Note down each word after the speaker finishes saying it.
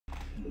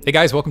Hey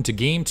guys, welcome to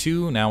Game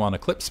 2, now on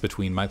Eclipse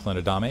between Michael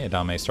and Adame.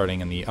 Adame starting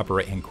in the upper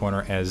right-hand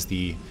corner as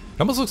the... It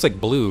almost looks like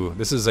blue.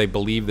 This is, I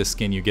believe, the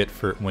skin you get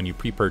for when you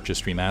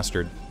pre-purchase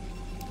Remastered.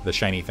 The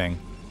shiny thing.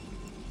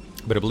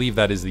 But I believe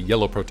that is the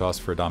yellow Protoss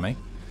for Adame.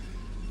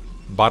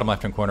 Bottom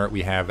left-hand corner,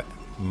 we have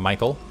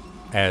Michael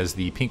as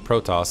the pink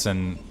Protoss,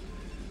 and...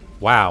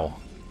 wow.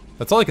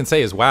 That's all I can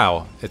say is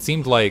wow. It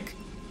seemed like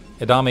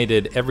Adame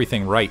did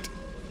everything right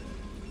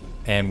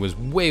and was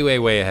way, way,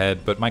 way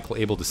ahead, but Michael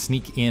able to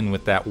sneak in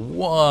with that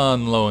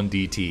one lone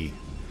DT.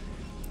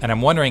 And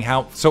I'm wondering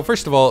how... So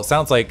first of all, it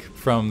sounds like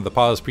from the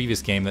pause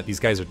previous game that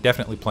these guys are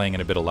definitely playing in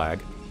a bit of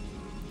lag.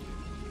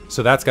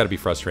 So that's got to be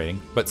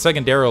frustrating. But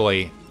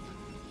secondarily,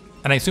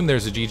 and I assume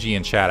there's a GG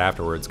in chat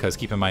afterwards, because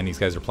keep in mind these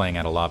guys are playing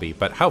at a lobby,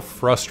 but how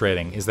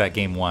frustrating is that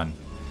game 1?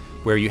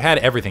 Where you had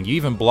everything. You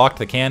even blocked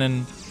the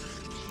cannon.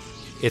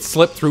 It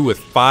slipped through with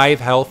 5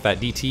 health, that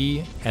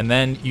DT, and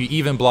then you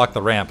even blocked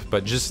the ramp,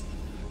 but just...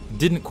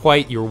 didn't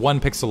quite, you were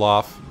 1 pixel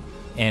off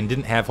and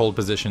didn't have hold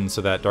position,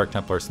 so that Dark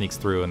Templar sneaks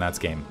through and that's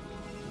game.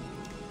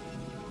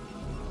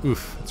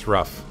 Oof, it's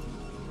rough.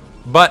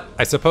 But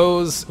I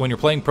suppose when you're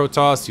playing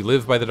Protoss, you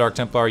live by the Dark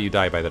Templar, you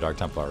die by the Dark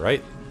Templar,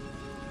 right?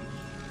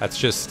 That's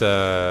just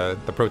the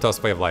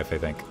Protoss way of life, I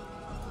think.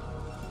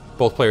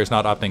 Both players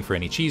not opting for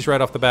any cheese right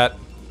off the bat.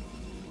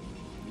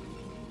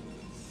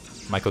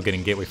 Michael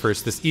getting gateway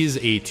first. This is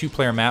a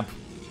 2-player map.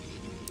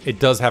 It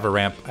does have a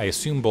ramp. I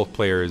assume both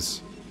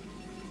players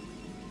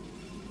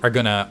are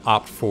gonna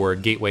opt for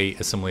gateway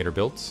assimilator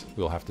builds.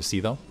 We'll have to see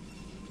though.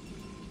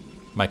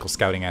 Michael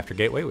scouting after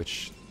gateway,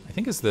 which I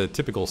think is the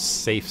typical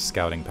safe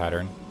scouting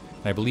pattern.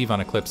 And I believe on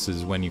Eclipse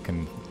is when you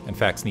can, in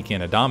fact, sneak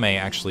in. Adame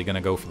actually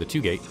gonna go for the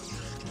 2-gate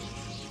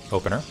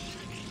opener.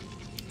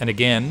 And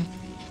again,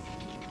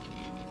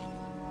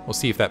 we'll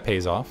see if that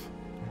pays off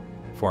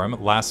for him.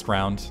 Last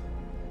round,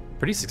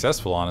 pretty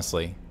successful,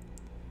 honestly.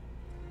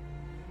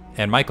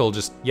 And Michael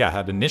just, yeah,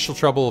 had initial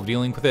trouble of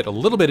dealing with it. A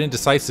little bit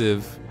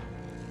indecisive.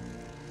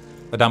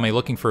 Adame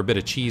looking for a bit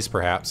of cheese,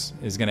 perhaps,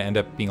 is going to end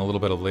up being a little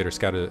bit of a later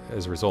scout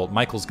as a result.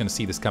 Michael's going to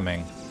see this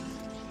coming.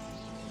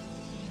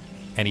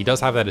 And he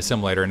does have that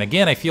assimilator. And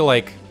again, I feel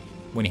like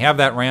when you have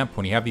that ramp,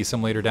 when you have the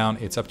assimilator down,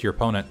 it's up to your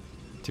opponent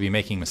to be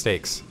making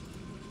mistakes.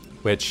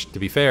 Which, to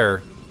be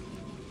fair,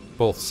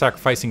 both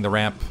sacrificing the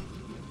ramp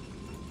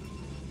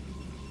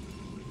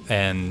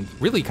and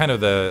really kind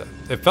of the...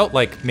 It felt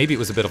like maybe it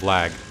was a bit of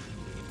lag,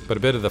 but a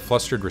bit of the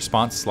flustered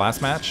response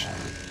last match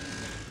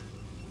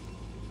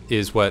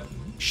is what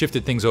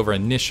shifted things over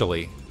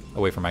initially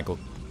away from Michael.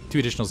 2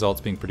 additional zealots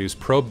being produced.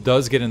 Probe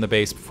does get in the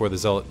base before the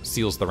zealot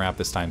seals the ramp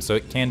this time, so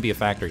it can be a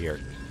factor here.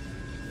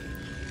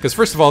 Because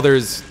first of all,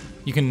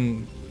 you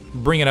can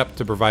bring it up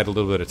to provide a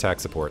little bit of attack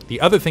support. The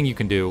other thing you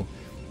can do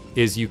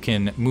is you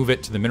can move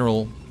it to the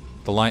mineral,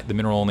 the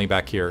mineral only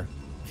back here,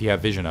 if you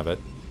have vision of it,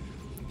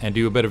 and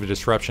do a bit of a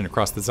disruption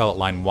across the zealot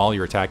line while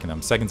you're attacking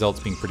them. Second zealot's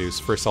being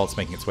produced, first zealot's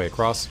making its way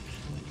across.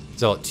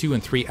 Zealot 2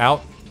 and 3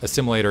 out.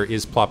 Assimilator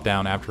is plopped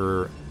down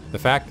after the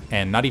fact,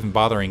 and not even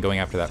bothering going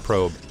after that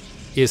probe,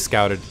 is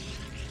scouted.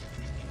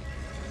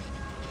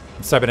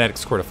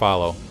 Cybernetics core to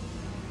follow.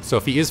 So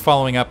if he is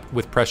following up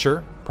with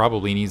pressure,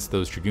 probably needs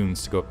those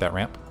Dragoons to go up that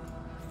ramp.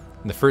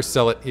 And the first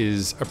zealot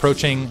is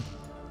approaching,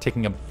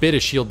 taking a bit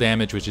of shield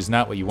damage, which is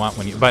not what you want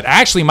when you... But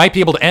actually might be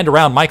able to end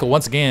around Michael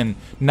once again,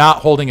 not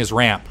holding his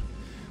ramp.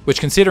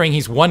 Which, considering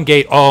he's 1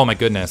 gate, oh my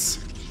goodness.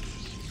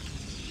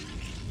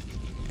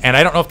 And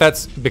I don't know if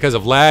that's because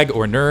of lag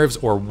or nerves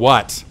or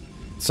what.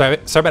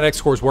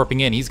 Cybernetics core is warping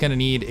in. He's going to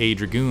need a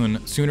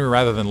Dragoon sooner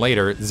rather than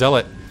later.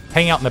 Zealot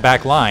hanging out in the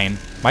back line.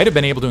 Might have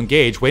been able to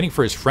engage, waiting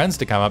for his friends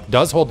to come up.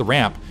 Does hold the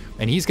ramp,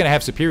 and he's going to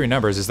have superior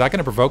numbers. Is that going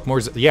to provoke more?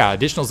 Yeah,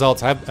 additional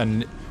zealots have...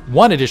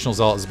 1 additional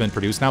zealot has been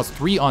produced. Now it's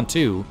 3 on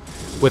 2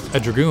 with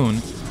a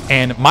Dragoon.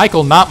 And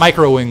Michael not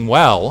microing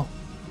well.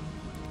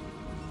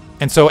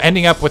 And so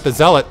ending up with the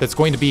zealot that's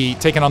going to be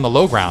taken on the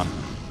low ground.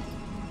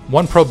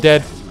 1 probe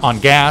dead on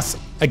gas.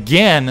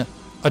 Again,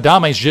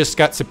 Adame's just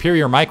got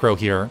superior micro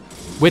here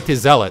with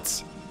his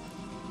zealots.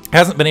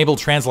 Hasn't been able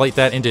to translate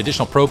that into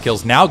additional probe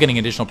kills. Now getting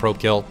additional probe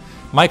kill.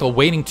 Michael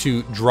waiting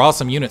to draw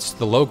some units to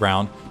the low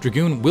ground.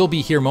 Dragoon will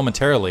be here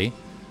momentarily.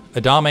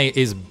 Adame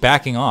is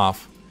backing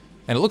off.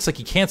 And it looks like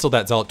he canceled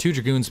that zealot. 2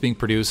 Dragoons being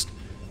produced.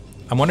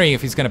 I'm wondering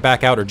if he's going to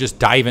back out or just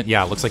dive in.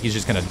 Yeah, it looks like he's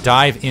just going to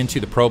dive into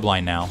the probe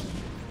line now.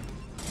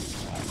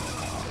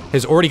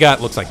 Has already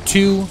got, looks like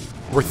 2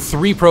 or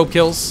 3 probe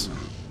kills.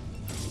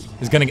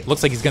 He's gonna get,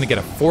 looks like he's going to get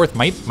a 4th,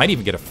 might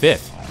even get a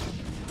 5th.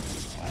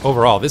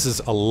 Overall, this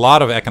is a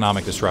lot of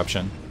economic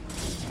disruption.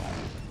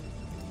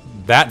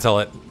 That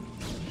zealot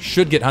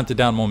should get hunted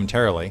down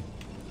momentarily.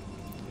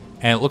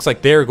 And it looks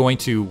like they're going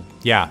to,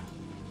 yeah,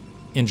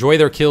 enjoy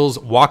their kills,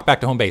 walk back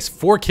to home base.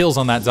 4 kills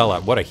on that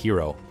zealot. What a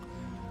hero.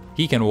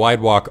 He can wide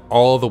walk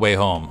all the way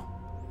home.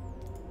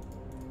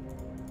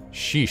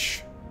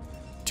 Sheesh.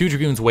 2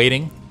 Dragoons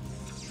waiting.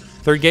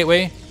 3rd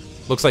gateway.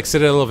 Looks like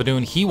Citadel of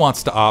Adun. He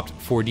wants to opt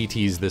for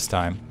DTs this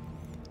time.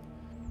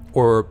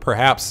 Or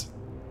perhaps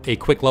a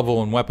quick level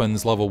 1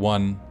 weapons, level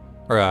 1,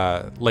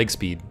 or leg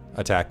speed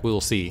attack.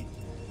 We'll see.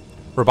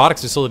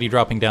 Robotics facility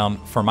dropping down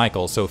for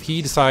Michael. So if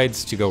he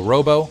decides to go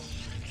Robo,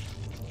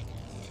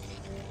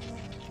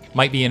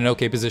 might be in an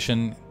okay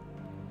position.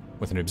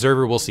 With an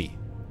Observer, we'll see.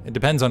 It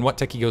depends on what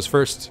tech he goes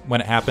first, when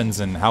it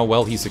happens, and how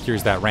well he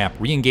secures that ramp.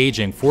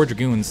 Re-engaging 4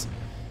 Dragoons,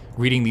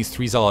 greeting these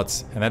 3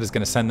 Zealots, and that is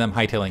going to send them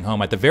hightailing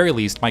home. At the very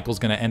least, Michael's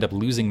going to end up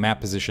losing map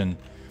position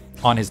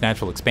on his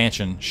natural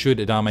expansion, should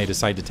Adame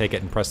decide to take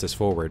it and press this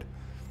forward.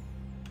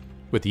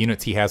 With the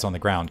units he has on the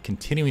ground,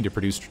 continuing to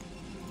produce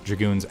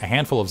Dragoons, a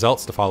handful of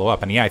Zealots to follow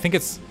up. And yeah, I think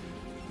it's...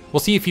 We'll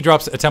see if he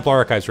drops a Templar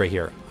Archives right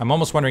here. I'm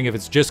almost wondering if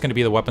it's just going to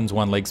be the Weapons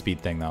 1 leg speed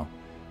thing, though.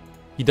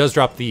 He does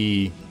drop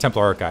the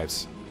Templar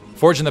Archives.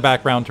 Forge in the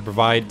background to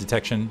provide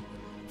detection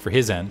for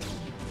his end.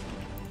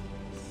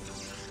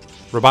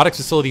 Robotics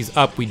facilities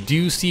up. We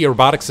do see a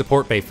robotics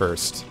support bay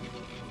first.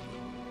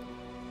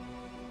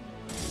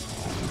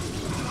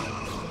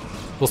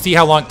 We'll see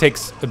how long it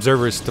takes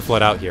observers to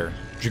flood out here.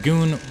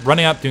 Dragoon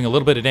running up, doing a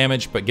little bit of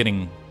damage, but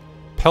getting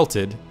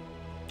pelted.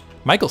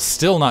 Michael's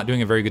still not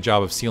doing a very good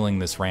job of sealing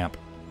this ramp.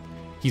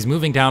 He's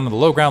moving down to the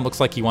low ground. Looks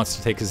like he wants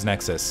to take his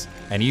Nexus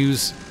and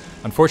use,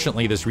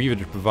 unfortunately, this Reaver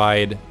to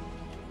provide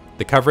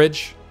the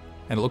coverage.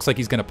 And it looks like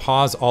he's going to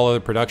pause all other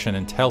production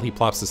until he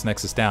plops this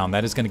Nexus down.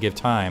 That is going to give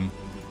time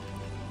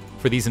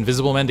for these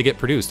Invisible Men to get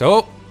produced.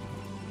 Oh!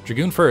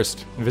 Dragoon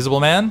first. Invisible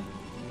Man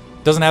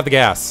doesn't have the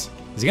gas.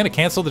 Is he going to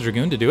cancel the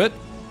Dragoon to do it?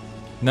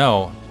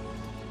 No.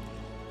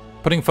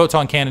 Putting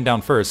Photon Cannon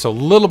down first. So a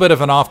little bit of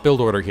an off build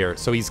order here.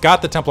 So he's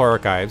got the Templar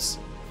Archives.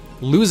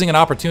 Losing an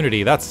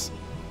opportunity. That's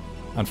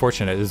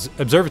unfortunate. His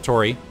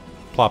Observatory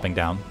plopping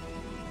down.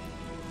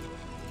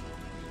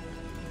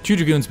 2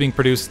 Dragoons being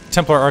produced.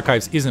 Templar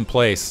Archives is in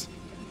place.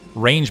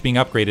 Range being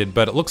upgraded,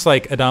 but it looks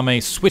like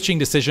Adame switching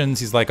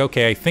decisions. He's like,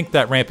 okay, I think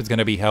that ramp is going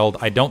to be held.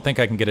 I don't think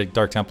I can get a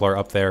Dark Templar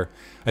up there.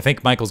 I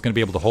think Michael's going to be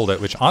able to hold it,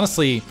 which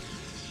honestly,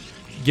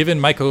 given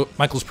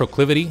Michael's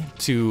proclivity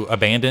to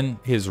abandon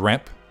his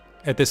ramp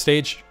at this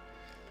stage,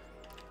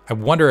 I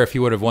wonder if he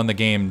would have won the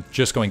game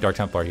just going Dark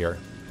Templar here.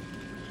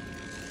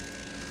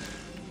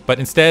 But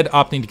instead,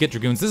 opting to get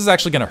Dragoons. This is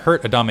actually going to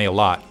hurt Adame a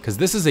lot, because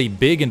this is a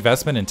big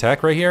investment in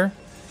tech right here.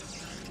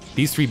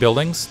 These 3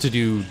 buildings to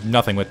do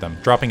nothing with them,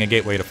 dropping a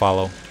gateway to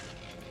follow.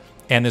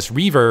 And this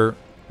Reaver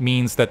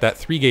means that that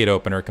 3-gate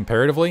opener,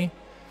 comparatively,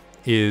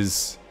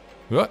 is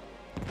not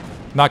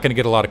going to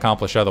get a lot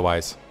accomplished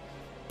otherwise.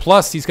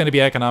 Plus, he's going to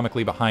be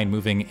economically behind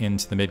moving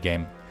into the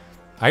mid-game.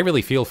 I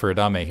really feel for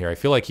Adame here. I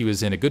feel like he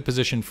was in a good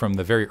position from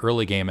the very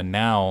early game, and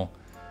now,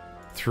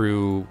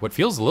 through what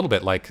feels a little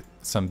bit like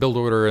some build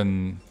order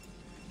and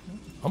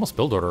almost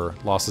build order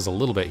losses a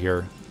little bit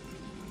here,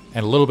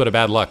 and a little bit of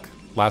bad luck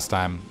last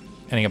time,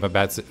 ending up in a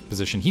bad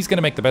position. He's going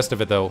to make the best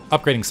of it, though.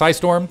 Upgrading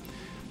Psystorm.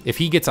 If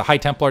he gets a High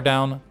Templar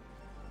down,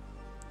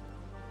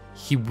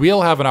 he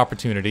will have an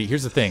opportunity.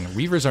 Here's the thing.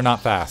 Reavers are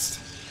not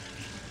fast.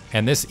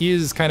 And this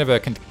is kind of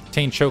a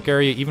contained choke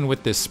area. Even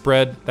with this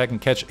spread, that can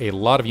catch a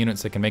lot of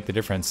units that can make the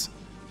difference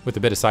with a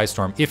bit of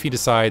Psystorm. If he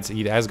decides,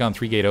 he has gone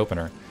 3-gate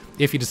opener.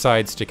 If he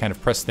decides to kind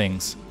of press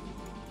things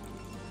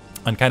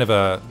on kind of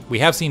a... We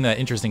have seen that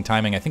interesting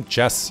timing. I think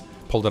Jess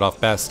pulled it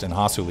off best in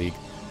Choboleague.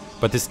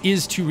 But this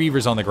is 2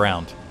 Reavers on the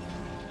ground.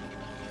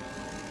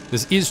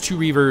 This is 2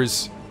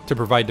 Reavers to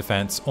provide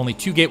defense. Only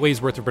 2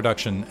 gateways worth of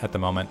production at the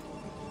moment.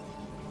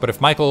 But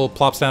if Michael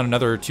plops down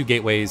another 2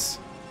 gateways,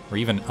 or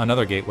even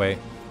another gateway,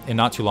 in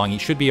not too long, he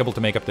should be able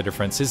to make up the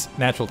difference. His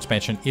natural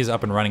expansion is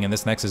up and running, and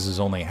this Nexus is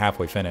only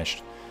halfway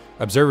finished.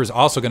 Observer's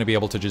also going to be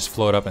able to just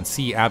float up and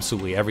see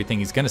absolutely everything.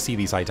 He's going to see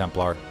these High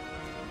Templar.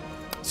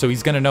 So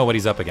he's going to know what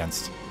he's up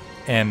against.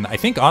 And I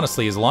think,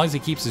 honestly, as long as he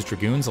keeps his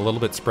Dragoons a little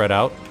bit spread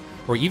out,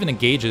 or even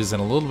engages in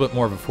a little bit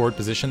more of a forward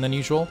position than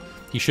usual,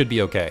 he should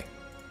be okay.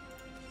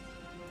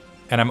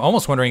 And I'm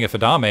almost wondering if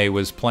Adame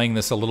was playing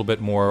this a little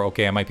bit more,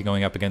 okay, I might be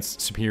going up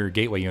against superior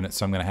gateway units,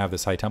 so I'm going to have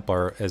this High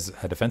Templar as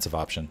a defensive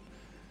option.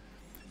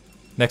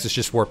 Nexus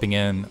just warping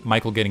in,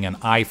 Michael getting an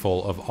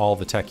eyeful of all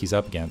the tech he's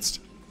up against.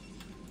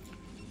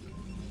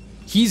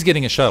 He's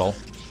getting a shuttle.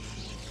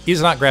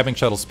 He's not grabbing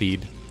shuttle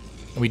speed.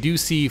 And we do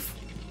see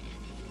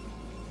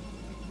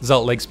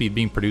Zealot leg speed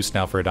being produced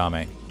now for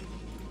Adame.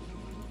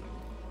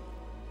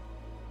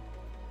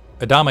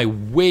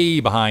 Adame way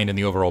behind in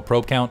the overall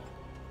probe count.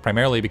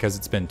 Primarily because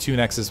it's been 2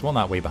 Nexus, well,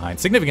 not way behind,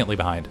 significantly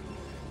behind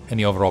in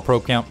the overall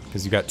probe count,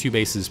 because you've got 2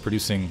 bases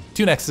producing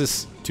 2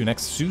 Nexus, 2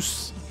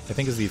 Nexus, I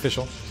think is the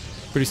official,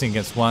 producing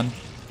against 1.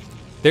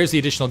 There's the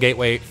additional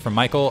gateway from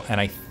Michael,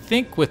 and I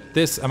think with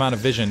this amount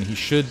of vision,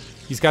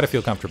 he's got to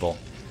feel comfortable.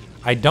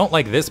 I don't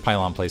like this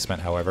pylon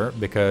placement, however,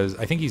 because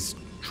I think he's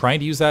trying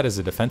to use that as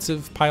a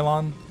defensive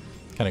pylon,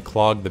 kind of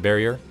clog the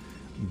barrier,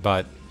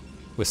 but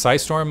with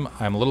Psystorm,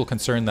 I'm a little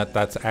concerned that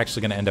that's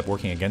actually going to end up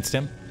working against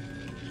him.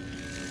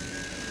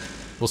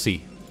 We'll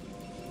see.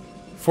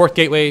 4th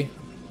gateway,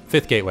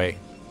 5th gateway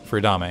for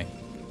Adame.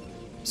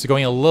 So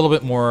going a little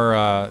bit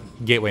more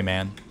gateway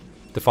man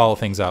to follow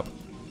things up.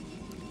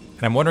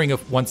 And I'm wondering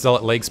if once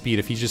Zealot leg speed,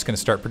 if he's just going to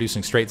start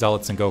producing straight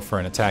Zealots and go for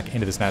an attack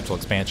into this natural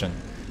expansion.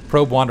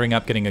 Probe wandering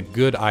up, getting a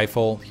good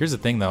eyeful. Here's the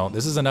thing, though.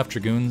 This is enough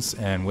Dragoons,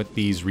 and with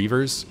these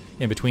Reavers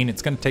in between,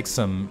 it's going to take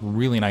some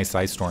really nice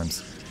Ice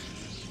Storms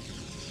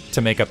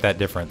to make up that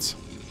difference.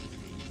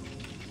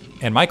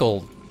 And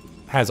Michael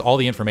has all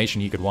the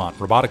information he could want.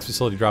 Robotics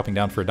facility dropping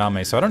down for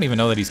Adame, so I don't even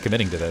know that he's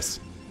committing to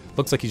this.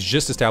 Looks like he's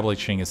just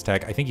establishing his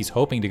tech. I think he's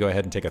hoping to go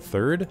ahead and take a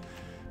third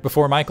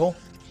before Michael.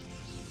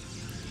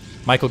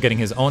 Michael getting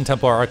his own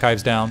Templar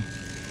archives down.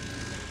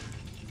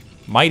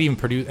 Might even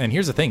produce, and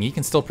here's the thing, he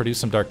can still produce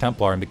some Dark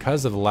Templar, and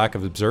because of the lack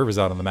of observers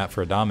out on the map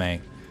for Adame,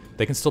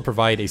 they can still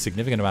provide a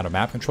significant amount of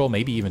map control,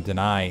 maybe even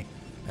deny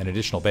an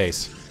additional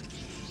base.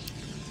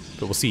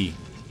 But we'll see.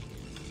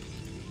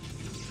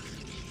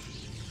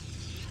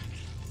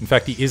 In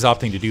fact, he is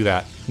opting to do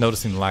that,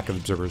 noticing the lack of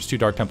observers. 2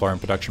 Dark Templar in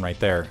production right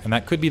there, and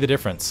that could be the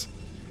difference.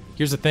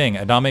 Here's the thing,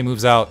 Adame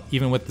moves out,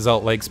 even with the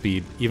Zealot leg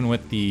speed, even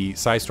with the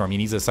Psystorm. He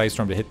needs a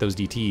Psystorm to hit those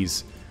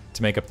DTs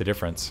to make up the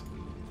difference.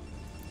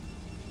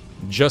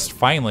 Just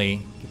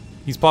finally,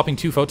 he's popping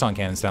 2 Photon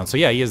Cannons down. So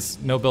yeah, he has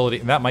no ability.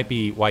 That might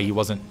be why he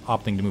wasn't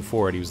opting to move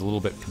forward. He was a little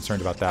bit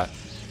concerned about that.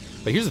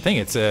 But here's the thing,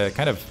 it's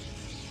kind of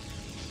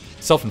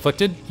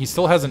self-inflicted. He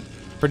still hasn't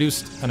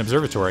produced an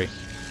observatory.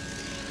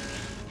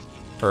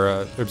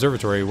 Or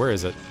observatory, where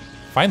is it?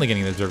 Finally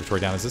getting the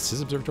observatory down. Is this his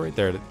observatory?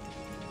 There.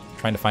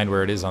 Trying to find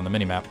where it is on the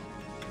minimap.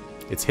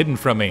 It's hidden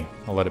from me.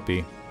 I'll let it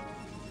be.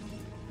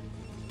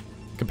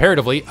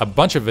 Comparatively, a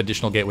bunch of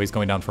additional gateways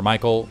going down for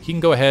Michael. He can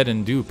go ahead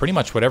and do pretty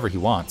much whatever he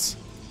wants.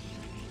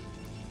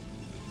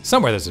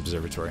 Somewhere there's an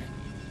observatory.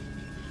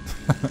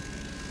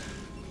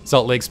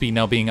 Salt leg speed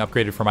now being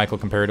upgraded for Michael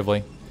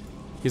comparatively.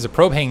 He has a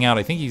probe hanging out.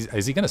 I think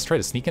is he going to try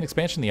to sneak an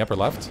expansion in the upper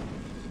left?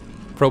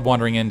 Probe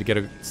wandering in to get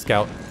a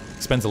scout.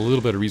 Spends a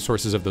little bit of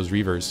resources of those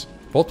Reavers.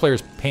 Both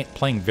players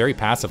playing very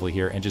passively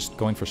here and just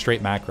going for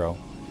straight macro.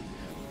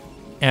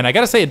 And I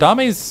gotta say,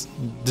 Adame's,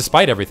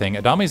 despite everything,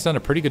 Adame's done a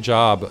pretty good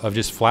job of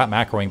just flat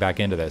macroing back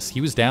into this. He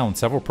was down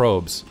several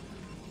probes,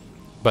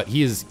 but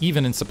he is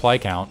even in supply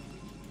count.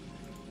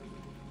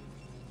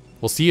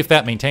 We'll see if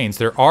that maintains.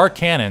 There are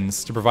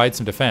cannons to provide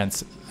some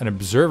defense. An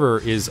observer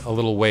is a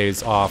little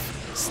ways off,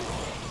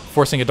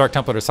 forcing a Dark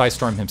Templar to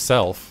Psystorm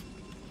himself.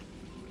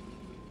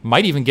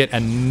 Might even get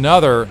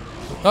another...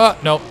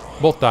 no,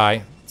 both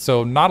die.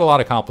 So not a lot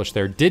accomplished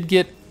there. Did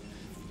get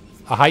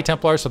a High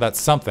Templar, so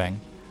that's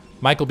something.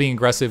 Michael being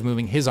aggressive,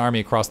 moving his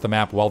army across the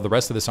map while the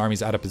rest of this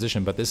army's out of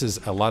position, but this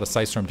is a lot of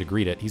Psystorm to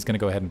greet it. He's going to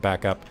go ahead and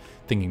back up,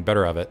 thinking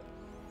better of it.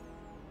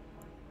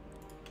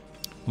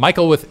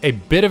 Michael with a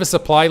bit of a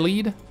supply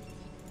lead.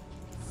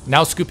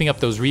 Now scooping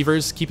up those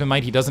Reavers. Keep in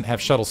mind he doesn't have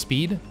shuttle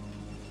speed.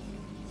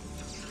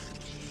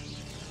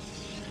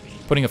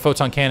 Putting a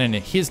Photon Cannon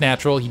in his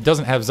natural. He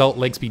doesn't have Zealot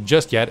leg speed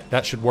just yet.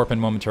 That should warp in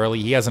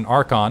momentarily. He has an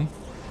Archon,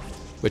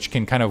 which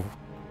can kind of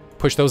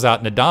push those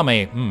out. And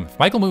Adame, if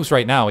Michael moves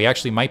right now, he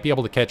actually might be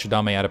able to catch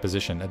Adame out of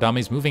position.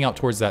 Adame's moving out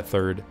towards that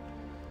third.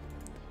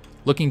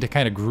 Looking to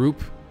kind of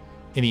group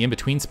in the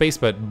in-between space,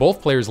 but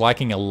both players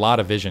lacking a lot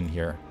of vision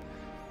here.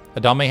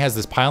 Adame has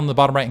this pile in the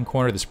bottom right-hand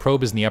corner. This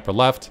probe is in the upper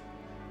left.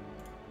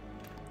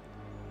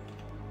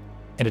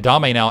 And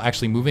Adame now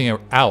actually moving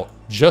out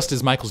just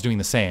as Michael's doing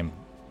the same.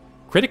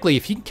 Critically,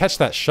 if he can catch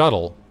that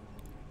shuttle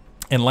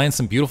and land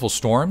some beautiful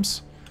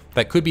storms,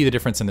 that could be the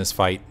difference in this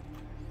fight.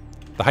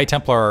 The High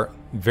Templar are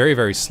very,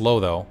 very slow,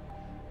 though,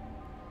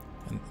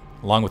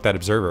 along with that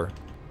observer.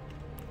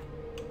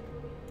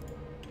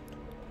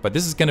 But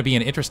this is going to be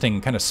an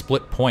interesting kind of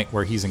split point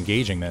where he's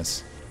engaging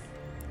this.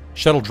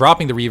 Shuttle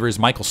dropping the Reavers.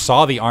 Michael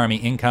saw the army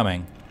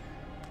incoming.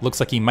 Looks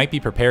like he might be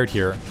prepared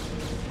here.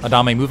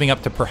 Adame moving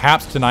up to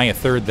perhaps deny a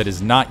third that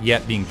is not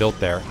yet being built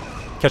there.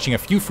 Catching a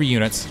few free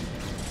units.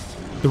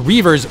 The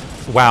Reavers,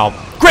 wow,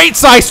 great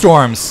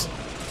Psystorms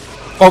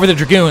over the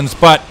Dragoons,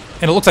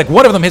 and it looks like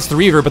one of them hits the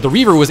Reaver, but the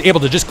Reaver was able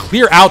to just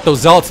clear out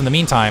those Zealots in the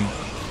meantime.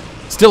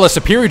 Still a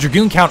superior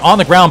Dragoon count on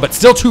the ground, but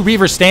still 2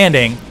 Reavers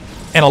standing,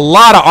 and a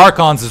lot of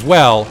Archons as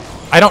well.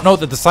 I don't know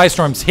that the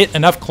Psystorms hit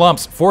enough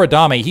clumps for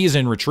Adame. He's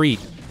in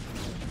retreat.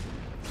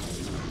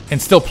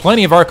 And still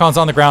plenty of Archons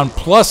on the ground,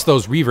 plus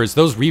those Reavers.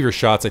 Those Reaver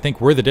shots, I think,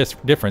 were the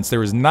difference. There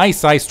was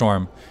nice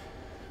Psystorm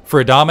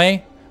for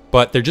Adame,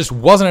 but there just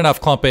wasn't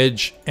enough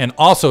clumpage, and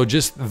also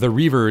just the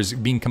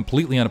Reavers being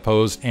completely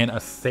unopposed and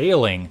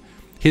assailing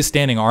his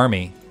standing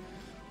army,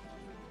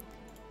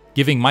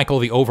 giving Michael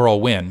the overall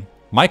win.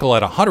 Michael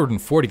at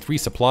 143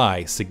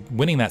 supply,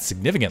 winning that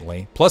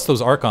significantly, plus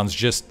those Archons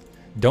just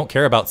don't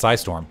care about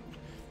Psystorm,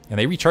 and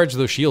they recharge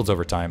those shields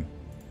over time.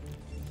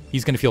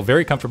 He's going to feel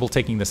very comfortable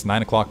taking this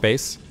 9 o'clock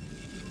base.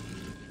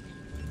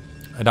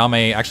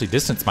 Adame actually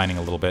distance mining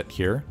a little bit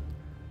here.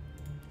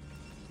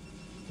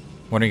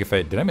 Wondering if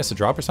did I miss a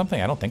drop or something?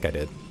 I don't think I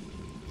did.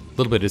 A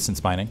little bit of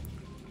distance mining.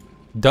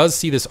 Does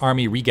see this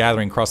army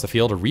regathering across the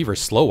field. A Reaver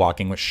slow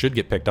walking, which should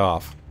get picked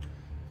off.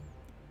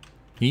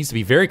 He needs to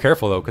be very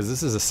careful, though, because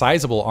this is a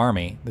sizable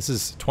army. This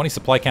is 20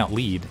 supply count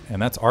lead,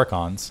 and that's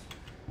Archons.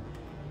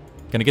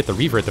 Gonna get the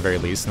Reaver at the very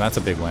least, and that's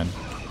a big win.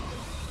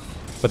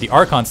 But the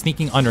Archon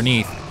sneaking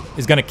underneath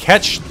is gonna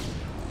catch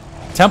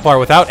Templar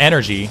without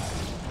energy.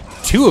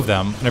 two of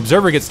them. An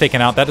Observer gets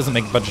taken out. That doesn't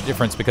make much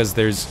difference because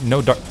there's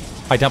no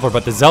High Templar,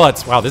 but the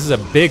Zealots, wow, this is a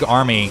big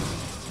army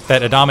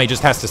that Adame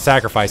just has to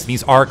sacrifice.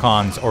 These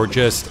Archons are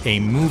just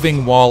a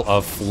moving wall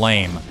of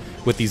flame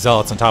with these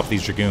Zealots on top of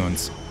these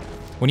Dragoons.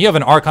 When you have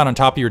an Archon on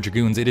top of your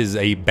Dragoons, it is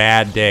a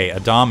bad day.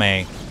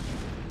 Adame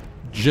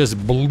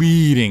just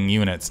bleeding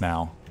units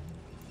now.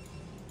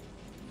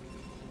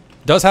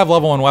 Does have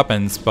level 1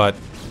 weapons, but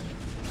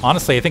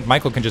honestly, I think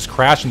Michael can just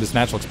crash in this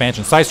natural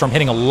expansion. Psystorm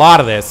hitting a lot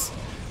of this,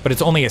 but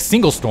it's only a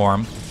single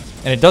storm,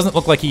 and it doesn't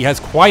look like he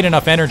has quite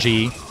enough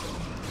energy.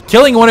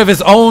 Killing one of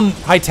his own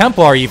High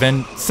Templar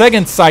even.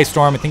 Second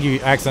Psystorm, I think you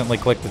accidentally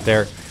clicked it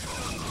there.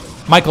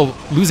 Michael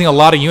losing a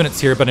lot of units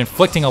here, but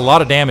inflicting a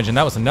lot of damage, and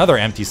that was another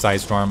empty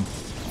Psystorm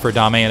for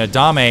Adame. And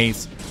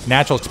Adame's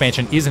natural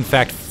expansion is in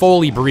fact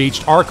fully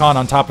breached. Archon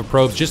on top of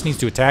probes just needs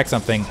to attack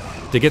something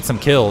to get some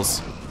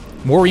kills.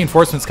 More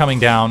reinforcements coming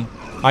down.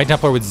 High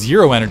Templar with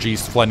 0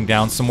 energies flooding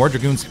down. Some more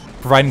Dragoons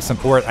providing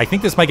support. I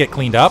think this might get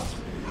cleaned up,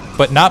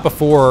 but not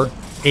before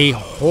a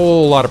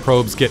whole lot of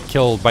probes get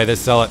killed by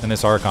this Zealot and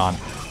this Archon.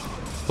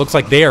 Looks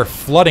like they are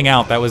flooding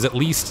out. That was at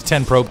least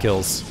 10 probe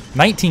kills.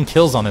 19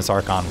 kills on this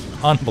Archon.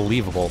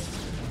 Unbelievable.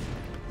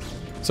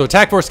 So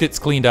attack force gets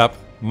cleaned up.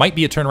 Might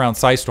be a turnaround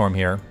Psystorm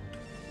here.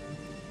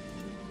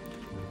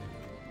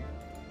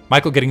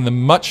 Michael getting the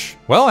much...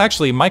 Well,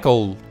 actually,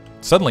 Michael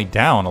suddenly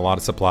down a lot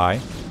of supply.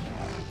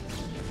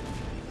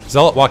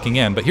 Zealot walking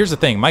in. But here's the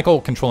thing.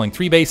 Michael controlling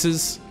 3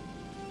 bases.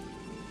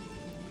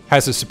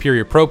 Has a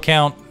superior probe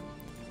count.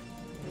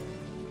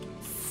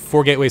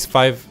 4 gateways,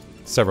 5...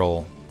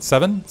 Several...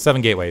 7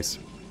 gateways.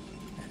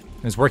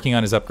 And is working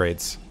on his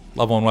upgrades.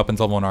 Level 1 weapons,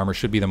 level 1 armor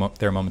should be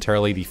there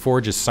momentarily. The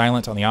Forge is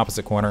silent on the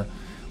opposite corner.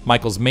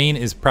 Michael's main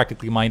is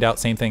practically mined out.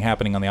 Same thing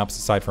happening on the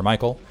opposite side for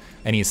Michael.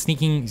 And he is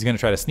sneaking. He's going to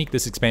try to sneak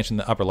this expansion in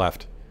the upper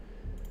left.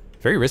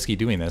 Very risky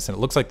doing this. And it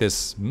looks like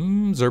this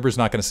Zerber's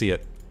not going to see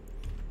it.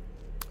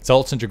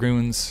 Zealots and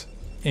Dragoons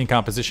in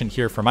composition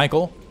here for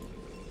Michael.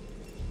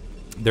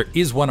 There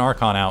is one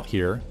Archon out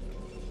here.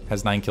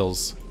 Has 9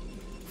 kills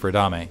for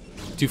Adame.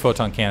 2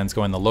 photon cannons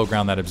going the low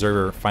ground. That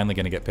Observer finally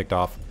going to get picked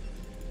off.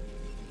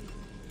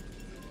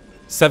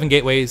 7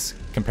 gateways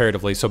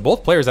comparatively. So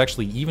both players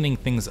actually evening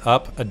things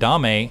up.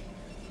 Adame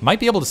might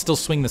be able to still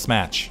swing this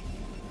match.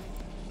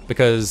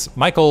 Because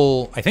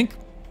Michael, I think,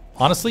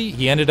 honestly,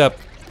 he ended up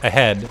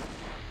ahead,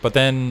 but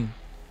then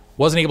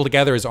wasn't able to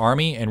gather his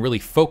army and really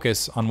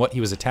focus on what he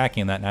was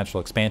attacking in that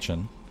natural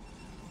expansion.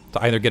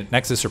 To either get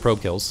Nexus or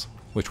probe kills,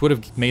 which would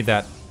have made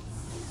that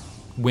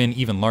win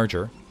even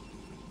larger.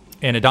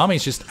 And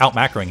Adame's just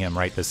out-macroing him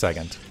right this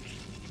second.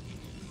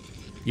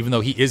 Even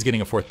though he is getting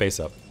a 4th base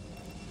up.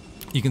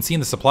 You can see in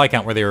the supply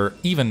count where they were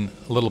even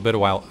a little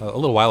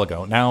while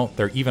ago. Now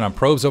they're even on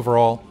probes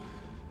overall.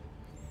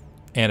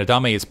 And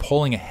Adame is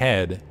pulling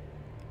ahead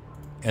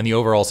in the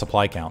overall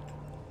supply count.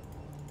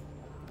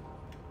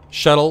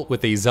 Shuttle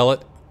with a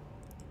Zealot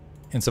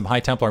and some High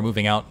Templar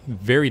moving out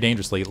very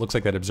dangerously. It looks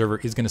like that Observer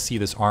is going to see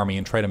this army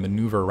and try to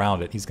maneuver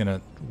around it. He's going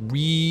to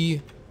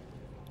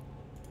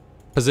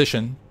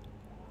reposition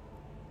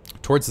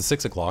towards the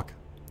 6 o'clock.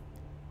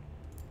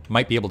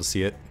 Might be able to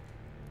see it.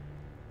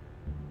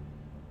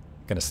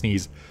 Gonna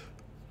sneeze.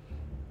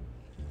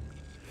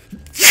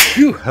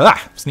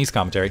 Sneeze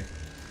commentary.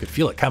 Could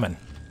feel it coming.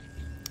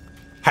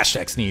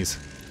 Hashtag sneeze.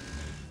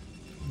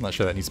 I'm not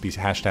sure that needs to be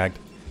hashtagged.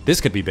 This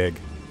could be big.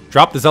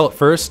 Drop the Zealot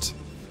first.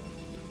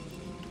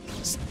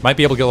 Might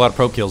be able to get a lot of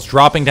probe kills.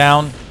 Dropping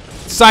down.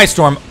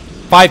 Psystorm.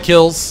 5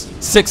 kills.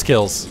 6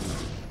 kills.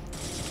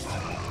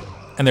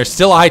 And there's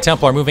still a High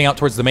Templar moving out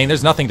towards the main.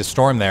 There's nothing to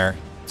storm there.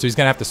 So he's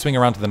going to have to swing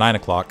around to the 9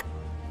 o'clock.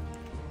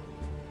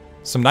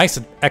 Some nice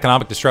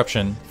economic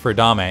disruption for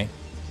Adame.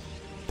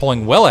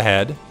 Pulling well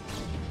ahead.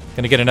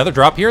 Going to get another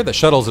drop here. The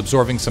shuttle's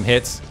absorbing some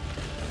hits.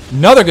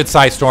 Another good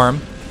Psystorm.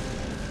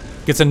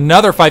 Gets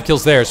another 5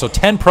 kills there. So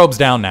 10 probes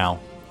down now.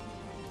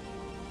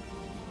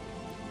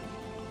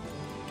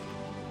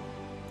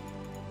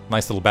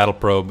 Nice little battle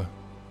probe.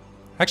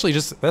 Actually,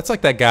 just that's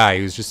like that guy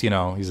who's just, you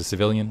know, he's a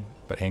civilian,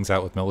 but hangs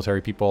out with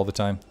military people all the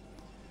time.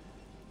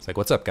 It's like,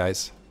 what's up,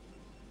 guys?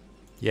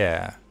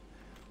 Yeah.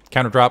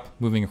 Counter drop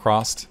moving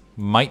across.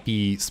 Might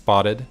be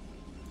spotted.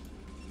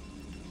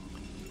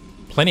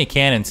 Plenty of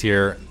cannons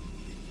here.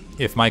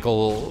 If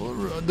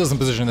Michael doesn't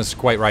position this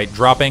quite right.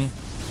 Dropping.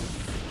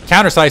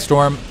 Counter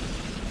Psystorm.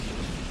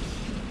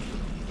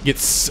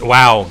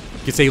 Wow.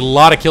 Gets a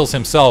lot of kills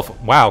himself.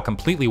 Wow,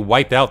 completely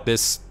wiped out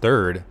this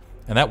 3rd.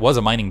 And that was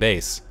a mining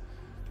base.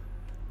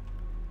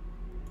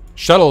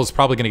 Shuttle is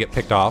probably going to get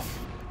picked off.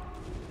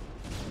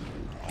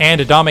 And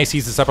Adame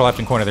sees this upper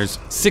left-hand corner. There's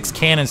 6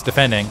 cannons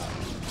defending.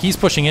 He's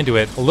pushing into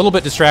it. A little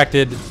bit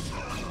distracted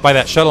by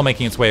that shuttle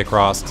making its way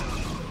across.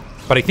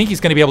 But I think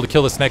he's going to be able to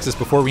kill this Nexus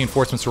before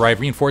reinforcements arrive.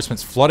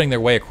 Reinforcements flooding their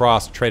way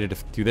across to try to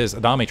do this.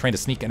 Adame trying to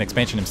sneak an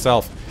expansion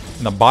himself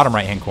in the bottom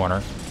right-hand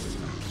corner.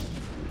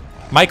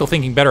 Michael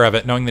thinking better of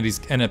it, knowing that he's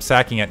ended up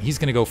sacking it. He's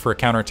going to go for a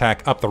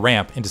counterattack up the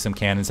ramp into some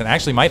cannons and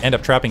actually might end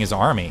up trapping his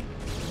army.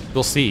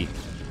 We'll see.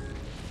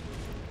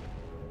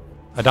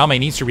 Adame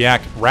needs to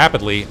react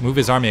rapidly, move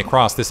his army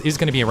across. This is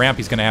going to be a ramp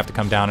he's going to have to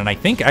come down. And I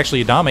think,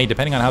 actually, Adame,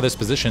 depending on how this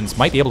positions,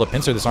 might be able to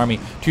pincer this army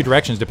 2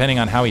 directions, depending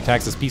on how he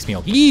attacks this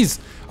piecemeal.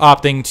 He's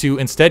opting to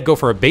instead go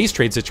for a base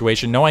trade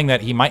situation, knowing that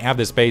he might have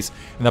this base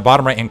in the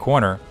bottom right-hand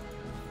corner.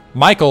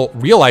 Michael,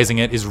 realizing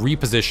it, is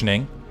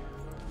repositioning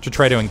to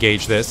try to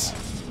engage this.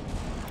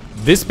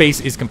 This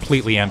base is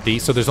completely empty,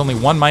 so there's only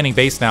 1 mining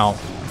base now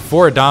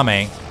for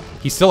Adame.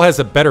 He still has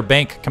a better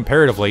bank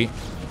comparatively.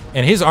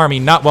 And his army,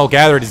 not well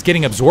gathered, is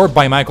getting absorbed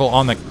by Michael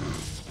on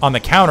the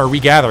counter,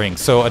 regathering.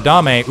 So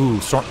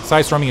Adame,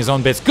 side storming his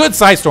own bits. Good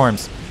side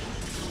storms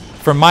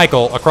from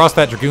Michael across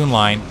that Dragoon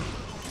line.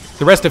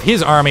 The rest of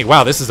his army,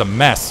 wow, this is a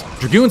mess.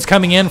 Dragoons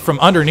coming in from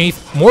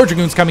underneath. More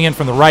Dragoons coming in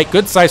from the right.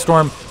 Good side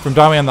storm from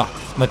Adame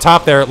on the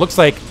top there. It looks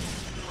like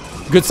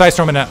good side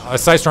storm and a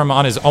side storm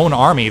on his own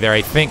army there,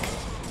 I think,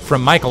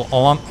 from Michael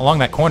along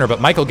that corner.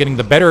 But Michael getting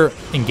the better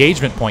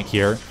engagement point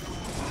here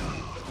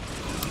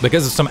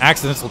because of some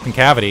accidental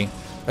concavity.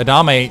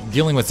 Adame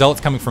dealing with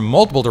zealots coming from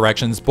multiple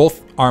directions,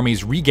 both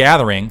armies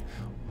regathering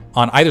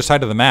on either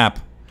side of the map.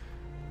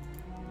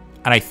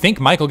 And I think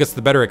Michael gets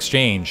the better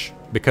exchange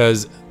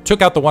because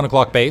took out the 1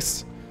 o'clock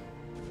base.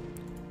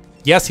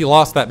 Yes, he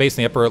lost that base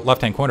in the upper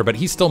left-hand corner, but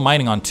he's still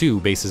mining on 2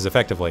 bases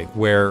effectively,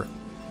 where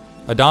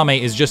Adame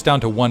is just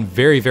down to 1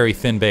 very, very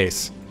thin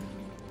base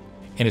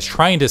and is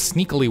trying to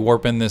sneakily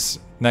warp in this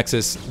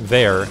Nexus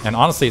there. And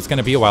honestly, it's going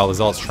to be a while. The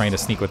Zealots trying to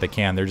sneak what they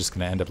can. They're just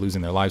going to end up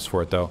losing their lives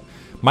for it, though.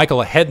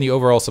 Michael ahead in the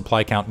overall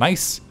supply count.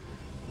 Nice.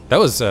 That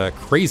was a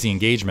crazy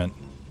engagement,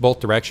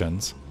 both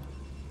directions.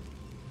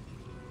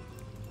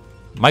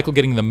 Michael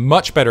getting the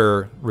much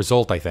better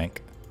result, I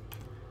think.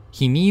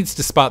 He needs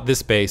to spot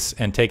this base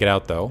and take it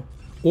out, though.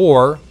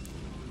 Or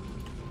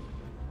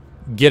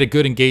get a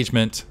good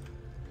engagement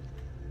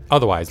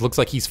otherwise. Looks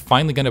like he's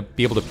finally going to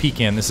be able to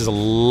peek in. This is a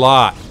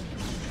lot.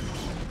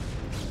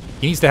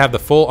 He needs to have the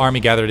full army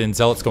gathered in.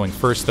 Zealots going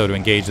first, though, to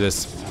engage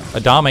this.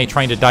 Adame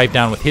trying to dive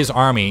down with his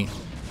army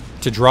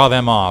to draw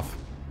them off.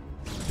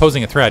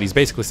 Posing a threat. He's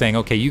basically saying,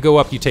 okay, you go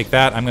up, you take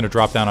that. I'm going to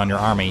drop down on your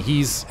army.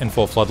 He's in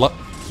full flood.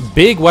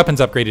 Big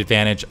weapons upgrade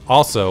advantage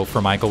also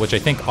for Michael, which I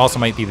think also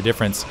might be the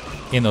difference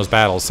in those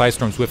battles.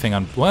 Sidestorm's whiffing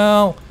on,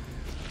 well,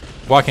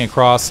 walking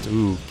across.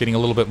 Ooh, getting a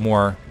little bit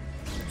more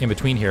in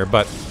between here.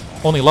 But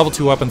only level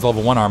 2 weapons,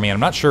 level 1 army. And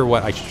I'm not sure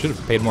what, I should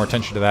have paid more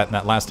attention to that in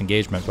that last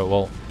engagement, but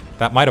well,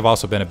 that might have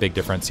also been a big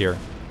difference here.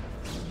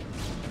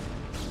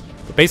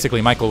 But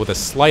basically, Michael with a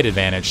slight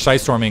advantage.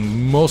 Sidestorming,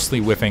 mostly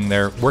whiffing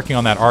there, working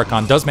on that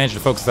Archon. Does manage to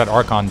focus that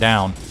Archon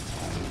down.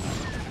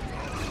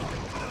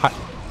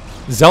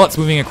 Zealots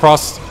moving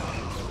across.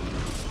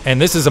 And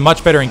this is a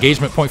much better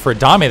engagement point for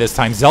Adame this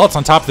time. Zealots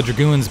on top of the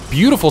Dragoons.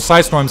 Beautiful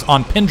Sidestorms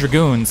on pinned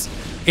Dragoons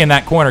in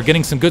that corner.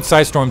 Getting some good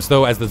Sidestorms,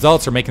 though, as the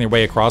Zealots are making their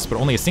way across, but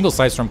only a single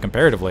Sidestorm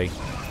comparatively.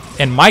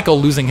 And Michael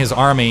losing his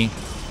army.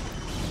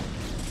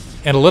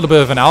 And a little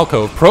bit of an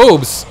alcove.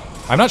 Probes.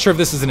 I'm not sure if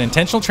this is an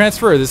intentional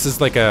transfer or this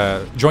is like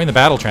a join the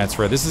battle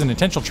transfer. This is an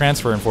intentional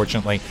transfer,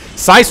 unfortunately.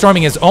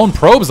 Sidestorming his own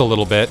probes a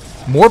little bit.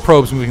 More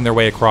probes moving their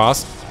way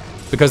across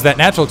because that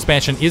natural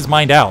expansion is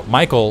mined out.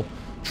 Michael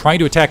trying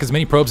to attack as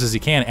many probes as he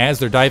can as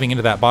they're diving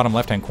into that bottom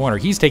left-hand corner.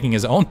 He's taking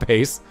his own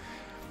pace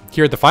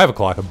here at the 5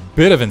 o'clock. A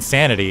bit of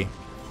insanity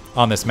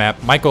on this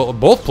map. Michael,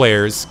 both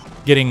players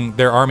getting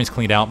their armies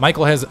cleaned out.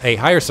 Michael has a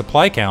higher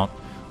supply count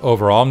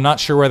overall. I'm not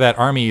sure where that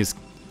army is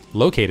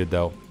located,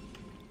 though.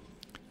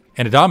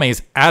 And Adame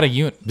is out of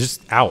unit,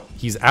 just out.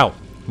 He's out.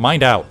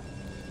 Mined out.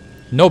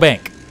 No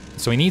bank.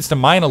 So he needs to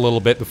mine a little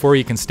bit before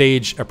he can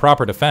stage a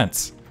proper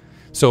defense.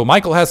 So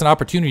Michael has an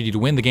opportunity to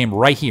win the game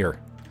right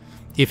here.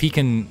 If he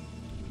can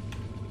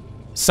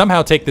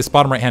somehow take this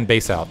bottom right-hand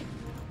base out.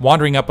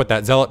 Wandering up with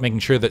that Zealot, making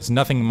sure there's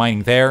nothing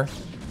mining there.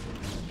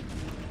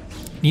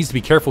 Needs to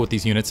be careful with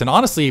these units. And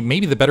honestly,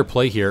 maybe the better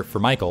play here for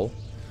Michael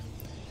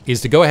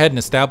is to go ahead and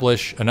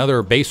establish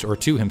another base or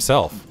 2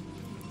 himself.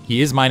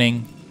 He is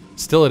mining.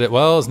 Still at it.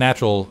 Well, his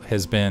natural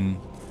has been...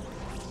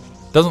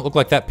 Doesn't look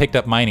like that picked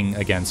up mining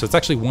again. So it's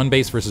actually 1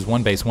 base versus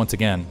 1 base once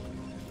again.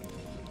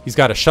 He's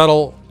got a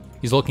shuttle.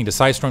 He's looking to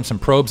sidestorm some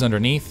probes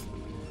underneath.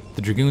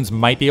 The Dragoons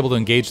might be able to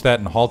engage that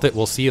and halt it.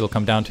 We'll see. It'll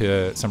come down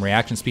to some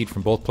reaction speed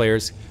from both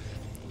players.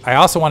 I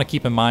also want to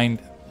keep in mind...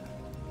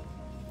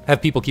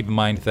 Have people keep in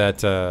mind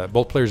that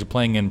both players are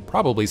playing in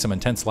probably some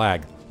intense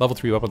lag. Level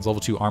 3 weapons, level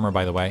 2 armor,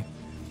 by the way.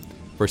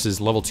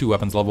 Versus level 2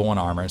 weapons, level 1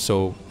 armor.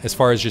 So as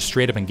far as just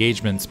straight up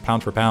engagements,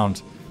 pound for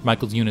pound,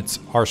 Michael's units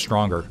are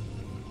stronger.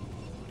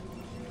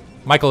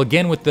 Michael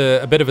again with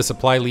a bit of a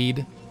supply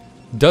lead.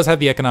 Does have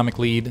the economic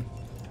lead.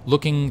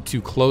 Looking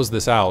to close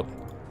this out.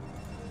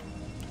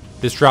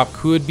 This drop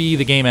could be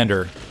the game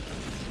ender.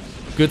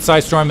 Good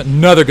Sidestorm,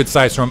 another good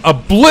Sidestorm.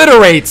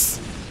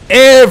 Obliterates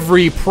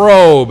every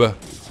probe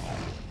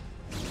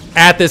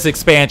at this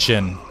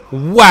expansion.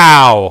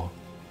 Wow.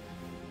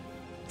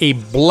 A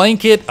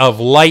blanket of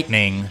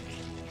lightning,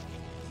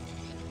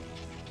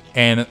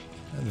 and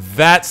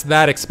that's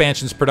that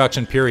expansion's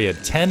production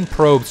period. 10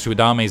 probes to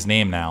Adame's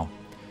name now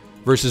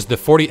versus the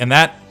 40, and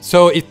that,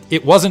 so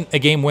it wasn't a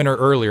game winner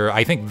earlier.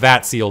 I think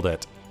that sealed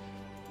it.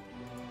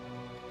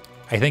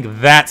 I think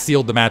that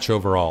sealed the match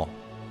overall.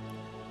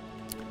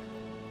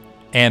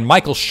 And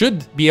Michael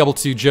should be able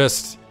to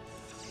just,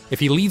 if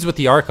he leads with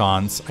the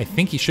Archons, I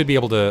think he should be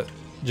able to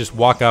just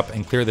walk up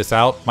and clear this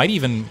out. Might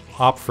even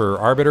opt for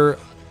Arbiter.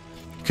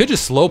 Could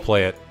just slow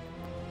play it.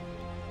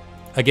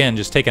 Again,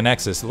 just take a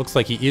Nexus. It looks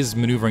like he is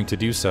maneuvering to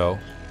do so.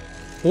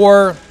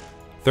 Or,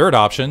 third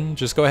option,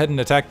 just go ahead and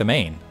attack the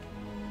main.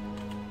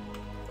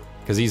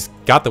 Because he's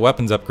got the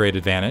weapons upgrade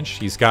advantage.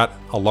 He's got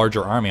a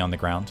larger army on the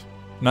ground.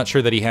 I'm not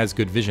sure that he has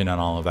good vision on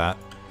all of that.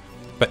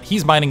 But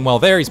he's mining well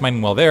there, he's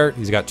mining well there.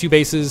 He's got 2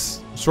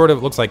 bases. Sort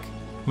of looks like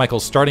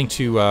Michael's starting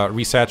to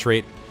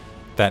resaturate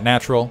that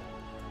natural.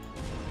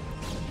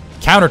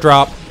 Counter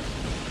drop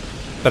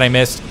that I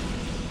missed.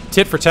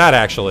 Tit for tat,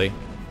 actually.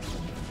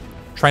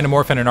 Trying to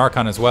morph in an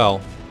Archon as well.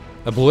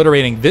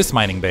 Obliterating this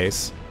mining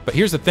base. But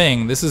here's the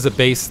thing, this is a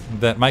base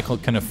that Michael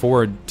can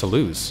afford to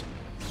lose.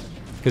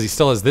 Because he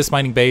still has this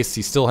mining base,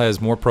 he still has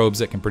more probes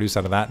that can produce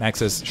out of that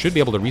Nexus. Should be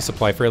able to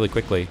resupply fairly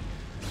quickly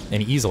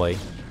and easily.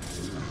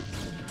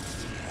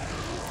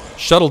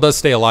 Shuttle does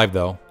stay alive,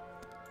 though.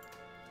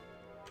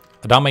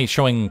 Adame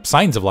showing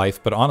signs of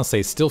life, but honestly,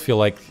 I still feel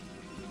like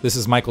this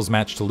is Michael's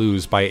match to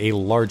lose by a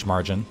large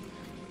margin.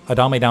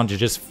 Adame down to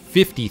just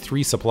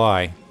 53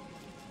 supply.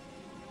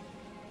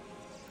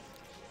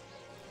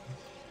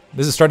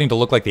 This is starting to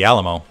look like the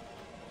Alamo.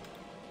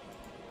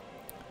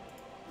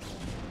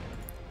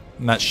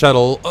 And that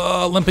shuttle,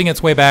 limping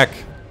its way back.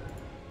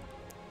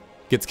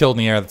 Gets killed in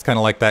the air. That's kind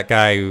of like that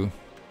guy who...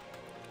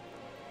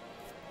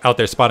 out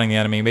there spotting the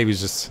enemy. Maybe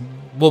he's just...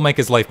 we'll make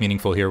his life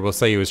meaningful here. We'll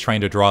say he was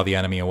trying to draw the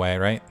enemy away,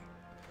 right?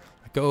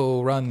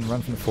 Go, run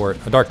from the fort.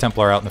 A Dark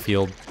Templar out in the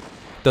field.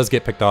 Does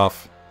get picked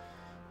off.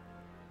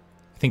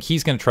 I think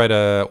he's going to try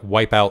to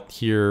wipe out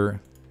here.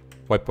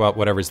 Wipe out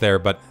whatever's there,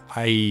 but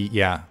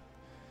yeah.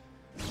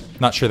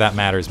 Not sure that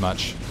matters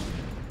much.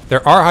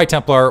 There are High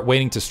Templar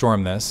waiting to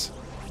storm this.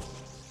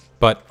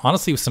 But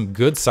honestly, with some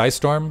good Side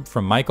Storm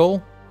from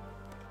Michael,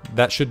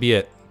 that should be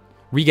it.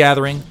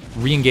 Regathering,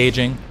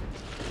 re-engaging.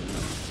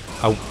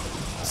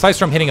 Side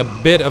Storm hitting a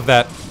bit of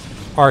that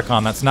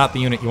Archon. That's not the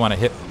unit you want to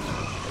hit.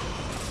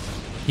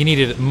 He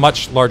needed a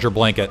much larger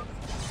blanket.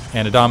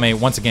 And Adame,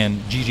 once again,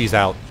 GG's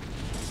out.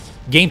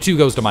 Game 2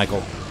 goes to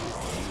Michael.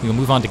 We'll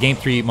move on to Game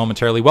 3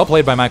 momentarily. Well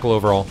played by Michael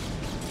overall.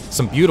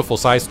 Some beautiful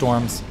Side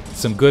Storms,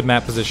 some good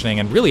map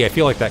positioning, and really I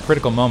feel like that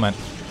critical moment...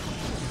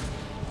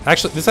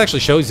 Actually, this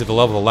actually shows you the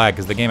level of lag,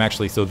 because the game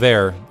actually... So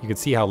there, you can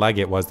see how laggy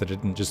it was, that it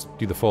didn't just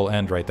do the full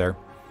end right there.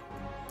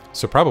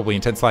 So probably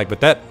intense lag, but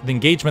the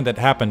engagement that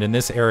happened in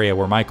this area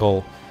where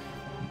Michael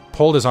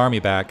pulled his army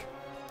back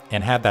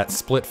and had that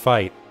split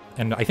fight,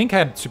 and I think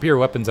had superior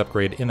weapons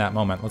upgrade in that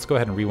moment. Let's go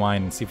ahead and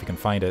rewind and see if we can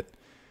find it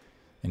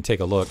and take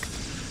a look.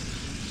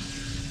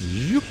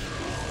 Yoop.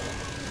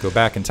 Go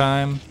back in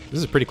time. This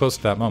is pretty close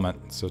to that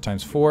moment. So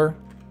times 4.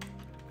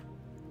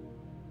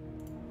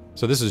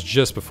 So this is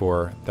just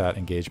before that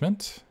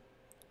engagement.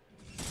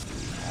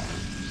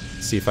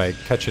 See if I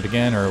catch it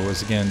again, or it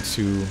was again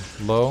too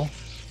low.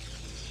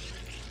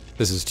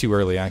 This is too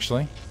early,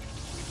 actually.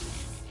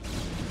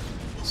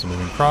 So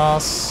moving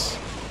across.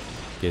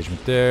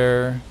 Engagement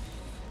there.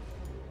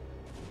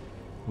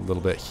 A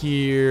little bit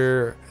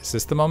here. Is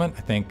this the moment?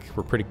 I think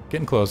we're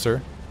getting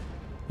closer.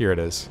 Here it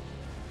is.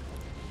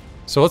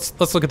 So let's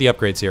look at the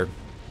upgrades here.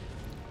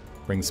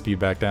 Bring the speed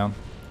back down.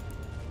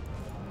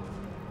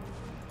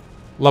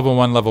 Level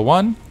 1, level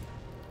 1.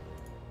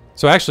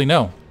 So actually,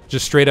 no.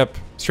 Just straight up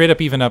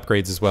even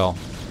upgrades as well.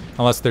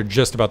 Unless they're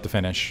just about to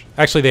finish.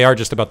 Actually, they are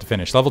just about to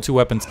finish. Level 2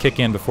 weapons kick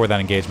in before that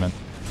engagement.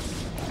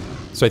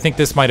 So I think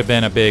this might have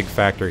been a big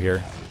factor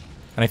here.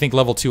 And I think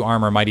level 2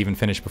 armor might even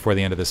finish before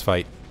the end of this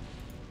fight.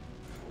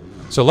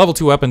 So level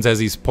 2 weapons as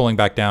he's pulling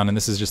back down, and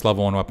this is just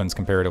level 1 weapons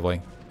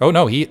comparatively. Oh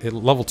no,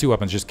 level 2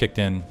 weapons just kicked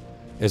in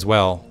as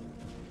well.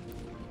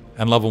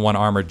 And level 1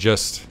 armor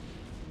just,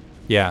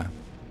 yeah,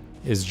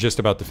 is just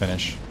about to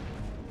finish.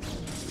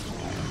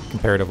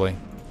 Comparatively.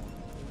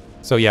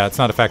 So yeah, it's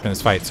not a factor in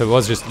this fight. So it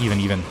was just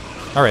even.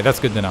 Alright, that's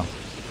good to know.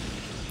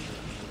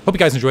 Hope you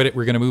guys enjoyed it.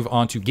 We're going to move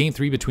on to Game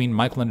 3 between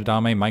Michael and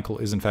Adame. Michael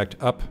is in fact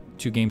up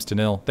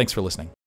 2-0. Thanks for listening.